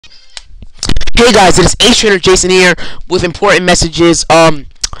Hey guys, it is Ace Trader Jason here with important messages.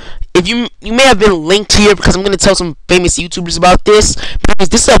 If you may have been linked here because I'm gonna tell some famous YouTubers about this. Because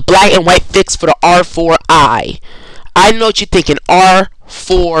this is a black and white fix for the R4i. I know what you're thinking,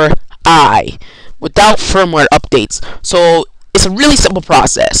 R4i, without firmware updates. So it's a really simple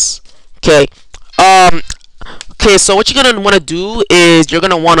process. Okay. So what you're gonna want to do is you're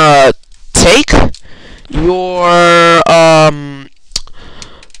gonna want to take your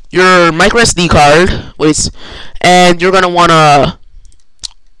micro SD card, and you're gonna wanna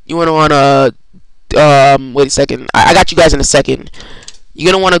wait a second. I got you guys in a second.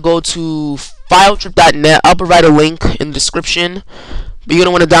 You're gonna wanna go to filetrip.net. I'll provide a link in the description. But you're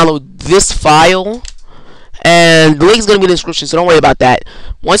gonna wanna download this file, and the link is gonna be in the description, so don't worry about that.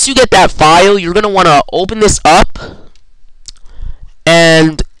 Once you get that file, you're gonna wanna open this up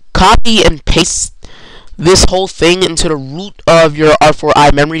and copy and paste this whole thing into the root of your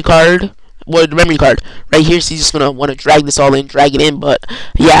R4i memory card. Well, the memory card right here. So you're just gonna want to drag this all in, drag it in. But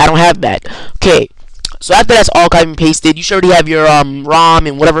yeah, I don't have that. Okay, so after that's all copied and pasted, you should already have your ROM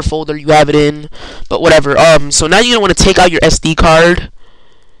in whatever folder you have it in. But whatever. So now you're gonna want to take out your SD card,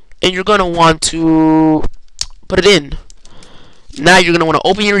 and you're gonna want to put it in. Now you're gonna want to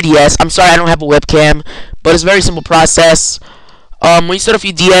open your DS. I'm sorry, I don't have a webcam, but it's a very simple process. When you start off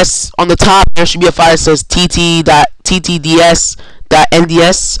your DS, on the top there should be a file that says ttds.nds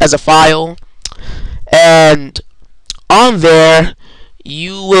as a file, and on there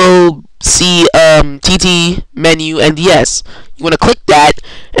you will see tt menu nds. You want to click that,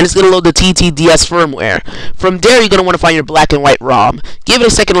 and it's going to load the ttds firmware. From there, you're going to want to find your black and white ROM. Give it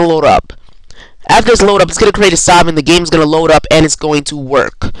a second to load up. After it's load up, it's going to create a sob, and the game's going to load up, and it's going to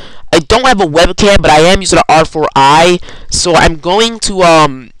work. I don't have a webcam, but I am using an R4i, so I'm going to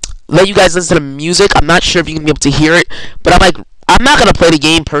let you guys listen to the music. I'm not sure if you can be able to hear it, but I'm not gonna play the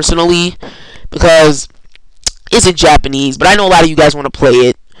game personally because it's in Japanese. But I know a lot of you guys want to play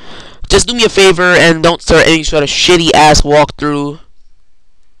it. Just do me a favor and don't start any sort of shitty ass walkthrough.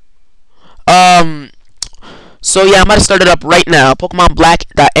 So yeah, I'm about to start it up right now. Pokemon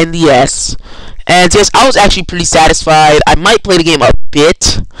Black.nds. And yes, I was actually pretty satisfied. I might play the game a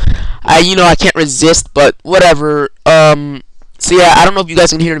bit. I can't resist, but whatever. So yeah, I don't know if you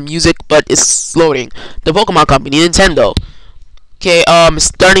guys can hear the music, but it's loading. The Pokemon Company, Nintendo. Okay, it's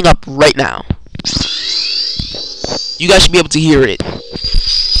starting up right now. You guys should be able to hear it.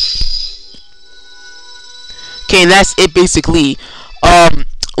 Okay, and that's it basically.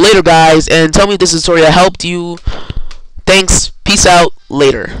 Later guys, and tell me if this tutorial helped you. Thanks, peace out,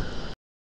 later.